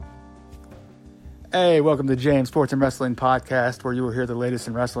Hey, welcome to James Sports and Wrestling Podcast, where you will hear the latest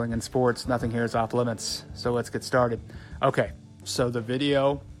in wrestling and sports. Nothing here is off limits. So let's get started. Okay, so the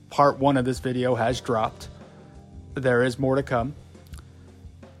video, part one of this video has dropped. There is more to come.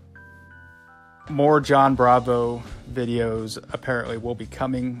 More John Bravo videos apparently will be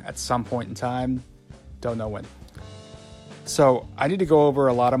coming at some point in time. Don't know when. So I need to go over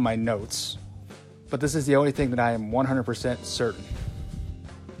a lot of my notes, but this is the only thing that I am 100% certain.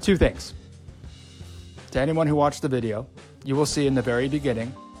 Two things. To anyone who watched the video, you will see in the very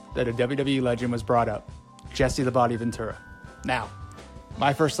beginning that a WWE legend was brought up, Jesse the Body Ventura. Now,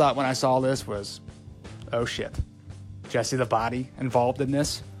 my first thought when I saw this was, oh shit, Jesse the Body involved in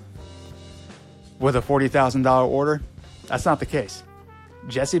this? With a $40,000 order? That's not the case.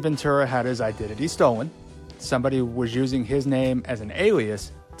 Jesse Ventura had his identity stolen. Somebody was using his name as an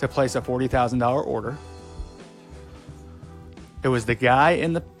alias to place a $40,000 order. It was the guy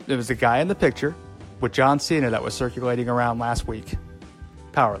in the picture with John Cena that was circulating around last week.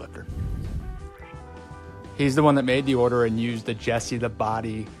 Powerlifter. He's the one that made the order and used the Jesse the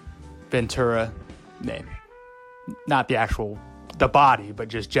Body Ventura name. Not the body, but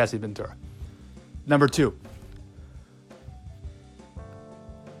just Jesse Ventura. Number two.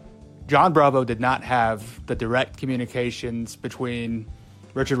 John Bravo did not have the direct communications between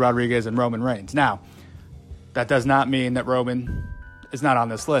Richard Rodriguez and Roman Reigns. Now, that does not mean that Roman is not on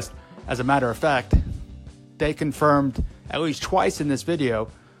this list. As a matter of fact, they confirmed at least twice in this video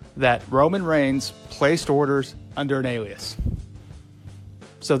that Roman Reigns placed orders under an alias.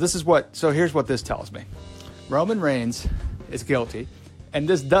 So here's what this tells me. Roman Reigns is guilty, and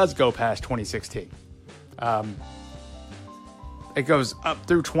this does go past 2016. It goes up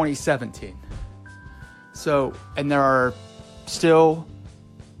through 2017. So, and there are still,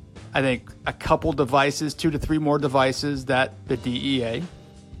 I think, a couple devices, 2 to 3 more devices that the DEA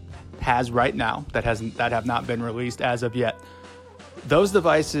has right now that have not been released as of yet. Those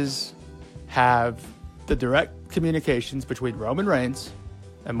devices have the direct communications between Roman Reigns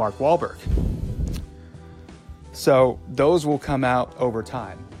and Mark Wahlberg. So those will come out over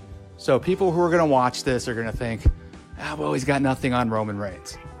time. So people who are going to watch this are going to think, well, he's got nothing on Roman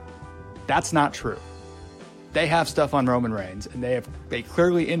Reigns. That's not true. They have stuff on Roman Reigns, and they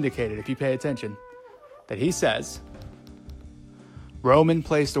clearly indicated, if you pay attention, that he says Roman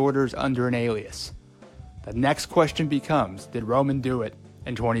placed orders under an alias. The next question becomes, did Roman do it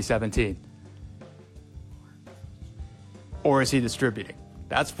in 2017? Or is he distributing?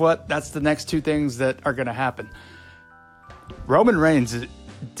 That's the next two things that are going to happen. Roman Reigns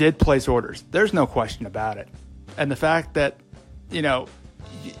did place orders. There's no question about it. And the fact that,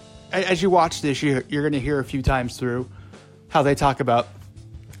 as you watch this, you're going to hear a few times through how they talk about,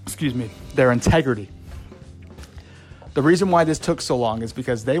 their integrity. The reason why this took so long is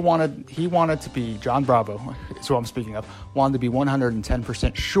because he wanted to be, John Bravo, is who I'm speaking of, wanted to be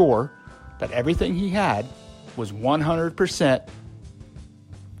 110% sure that everything he had was 100%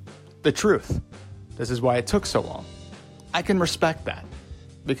 the truth. This is why it took so long. I can respect that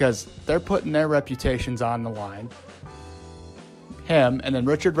because they're putting their reputations on the line. Him, and then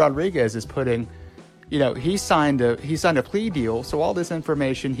Richard Rodriguez is putting, he signed a plea deal, so all this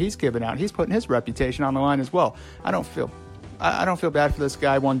information he's giving out, he's putting his reputation on the line as well. I don't feel bad for this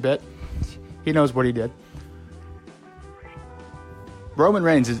guy one bit. He knows what he did. Roman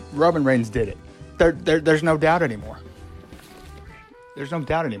Reigns did it. There's no doubt anymore. There's no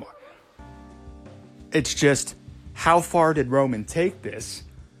doubt anymore. It's just, how far did Roman take this?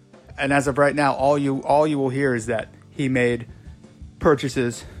 And as of right now, all you will hear is that he made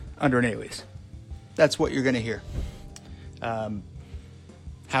purchases under an alias. That's what you're going to hear.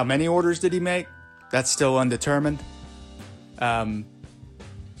 How many orders did he make? That's still undetermined. Did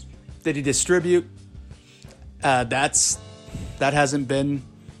he distribute? That hasn't been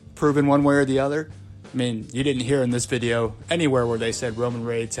proven one way or the other. I mean, you didn't hear in this video anywhere where they said Roman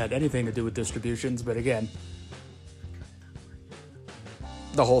Reigns had anything to do with distributions, but again,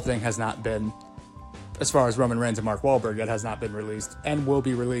 the whole thing has not been, as far as Roman Reigns and Mark Wahlberg, that has not been released and will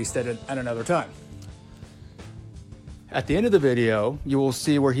be released at another time. At the end of the video, you will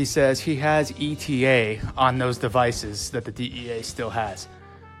see where he says he has ETA on those devices that the DEA still has.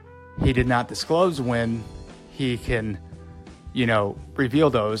 He did not disclose when he can, reveal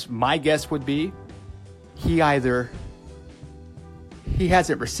those. My guess would be he hasn't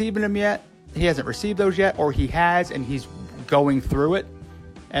received them yet. He hasn't received those yet, or he has and he's going through it.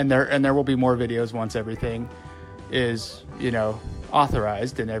 And there will be more videos once everything is,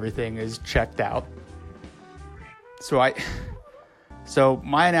 authorized and everything is checked out. So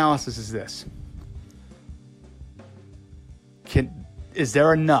my analysis is this. Is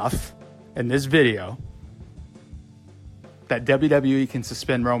there enough in this video that WWE can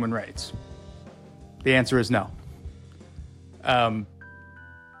suspend Roman Reigns? The answer is no.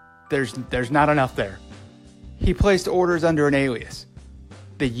 There's not enough there. He placed orders under an alias.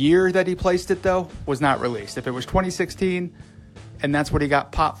 The year that he placed it, though, was not released. If it was 2016 and that's what he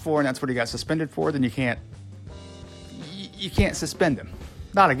got popped for and that's what he got suspended for, then you can't suspend him.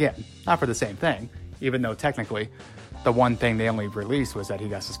 Not again. Not for the same thing, even though technically the one thing they only released was that he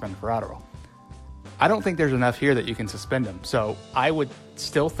got suspended for Adderall. I don't think there's enough here that you can suspend him. So I would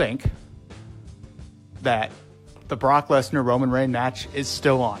still think that the Brock Lesnar-Roman Reigns match is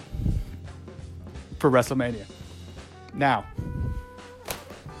still on for WrestleMania. Now,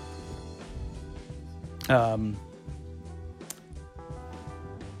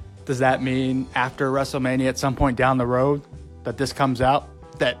 does that mean after WrestleMania at some point down the road that this comes out,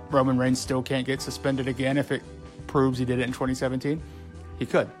 that Roman Reigns still can't get suspended again if it proves he did it in 2017? He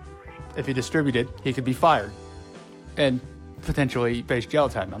could. If he distributed, he could be fired and potentially face jail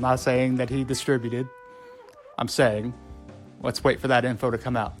time. I'm not saying that he distributed. I'm saying let's wait for that info to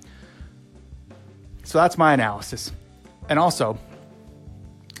come out. So that's my analysis. And also,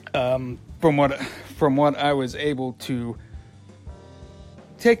 from what I was able to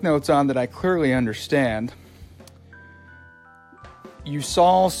take notes on that I clearly understand, you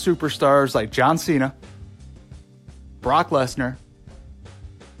saw superstars like John Cena, Brock Lesnar,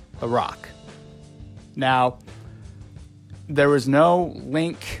 The Rock. Now, there was no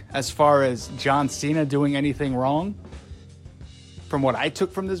link as far as John Cena doing anything wrong from what I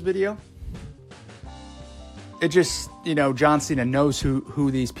took from this video. It just, John Cena knows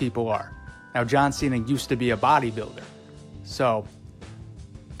who these people are. Now, John Cena used to be a bodybuilder. So,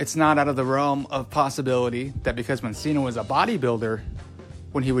 it's not out of the realm of possibility that because when Cena was a bodybuilder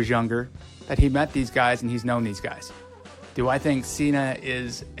when he was younger, that he met these guys and he's known these guys. Do I think Cena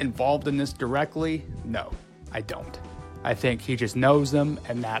is involved in this directly? No, I don't. I think he just knows them,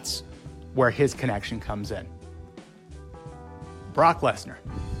 and that's where his connection comes in. Brock Lesnar.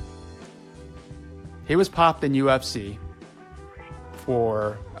 He was popped in UFC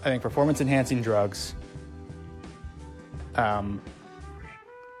for, I think, performance-enhancing drugs. I'm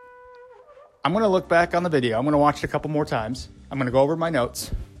going to look back on the video. I'm going to watch it a couple more times. I'm going to go over my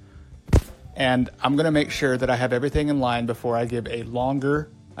notes. And I'm going to make sure that I have everything in line before I give a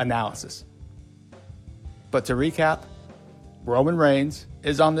longer analysis. But to recap, Roman Reigns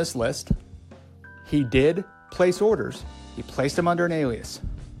is on this list. He did place orders. He placed them under an alias.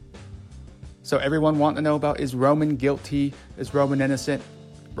 So everyone wanting to know about, is Roman guilty? Is Roman innocent?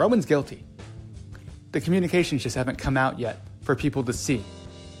 Roman's guilty. The communications just haven't come out yet for people to see.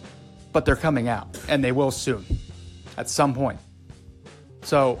 But they're coming out, and they will soon, at some point.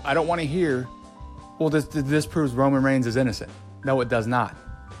 So I don't want to hear, well, this proves Roman Reigns is innocent. No, it does not.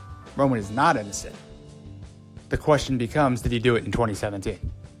 Roman is not innocent. The question becomes, did he do it in 2017?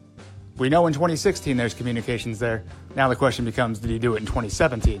 We know in 2016 there's communications there. Now the question becomes, did he do it in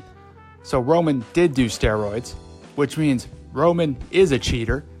 2017? So Roman did do steroids, which means Roman is a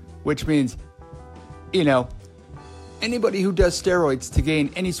cheater, which means, anybody who does steroids to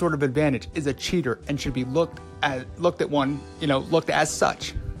gain any sort of advantage is a cheater and should be looked as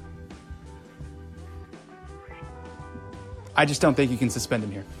such. I just don't think you can suspend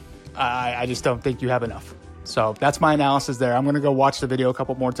him here. I just don't think you have enough. So that's my analysis there. I'm going to go watch the video a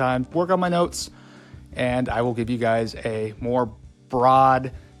couple more times, work on my notes, and I will give you guys a more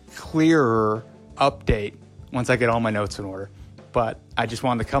broad, clearer update once I get all my notes in order. But I just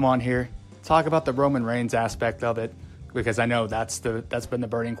wanted to come on here, talk about the Roman Reigns aspect of it, because I know that's been the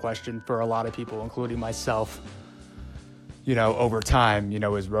burning question for a lot of people, including myself. Over time,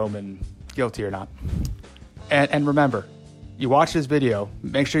 is Roman guilty or not? And remember, you watch this video,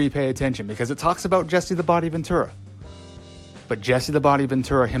 make sure you pay attention, because it talks about Jesse the Body Ventura. But Jesse the Body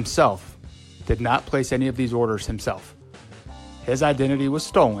Ventura himself did not place any of these orders himself. His identity was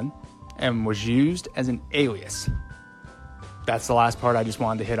stolen and was used as an alias. That's the last part I just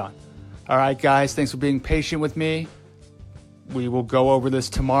wanted to hit on. All right, guys, thanks for being patient with me. We will go over this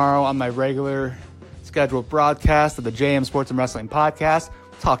tomorrow on my regular scheduled broadcast of the JM Sports and Wrestling Podcast.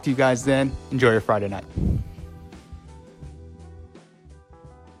 Talk to you guys then. Enjoy your Friday night.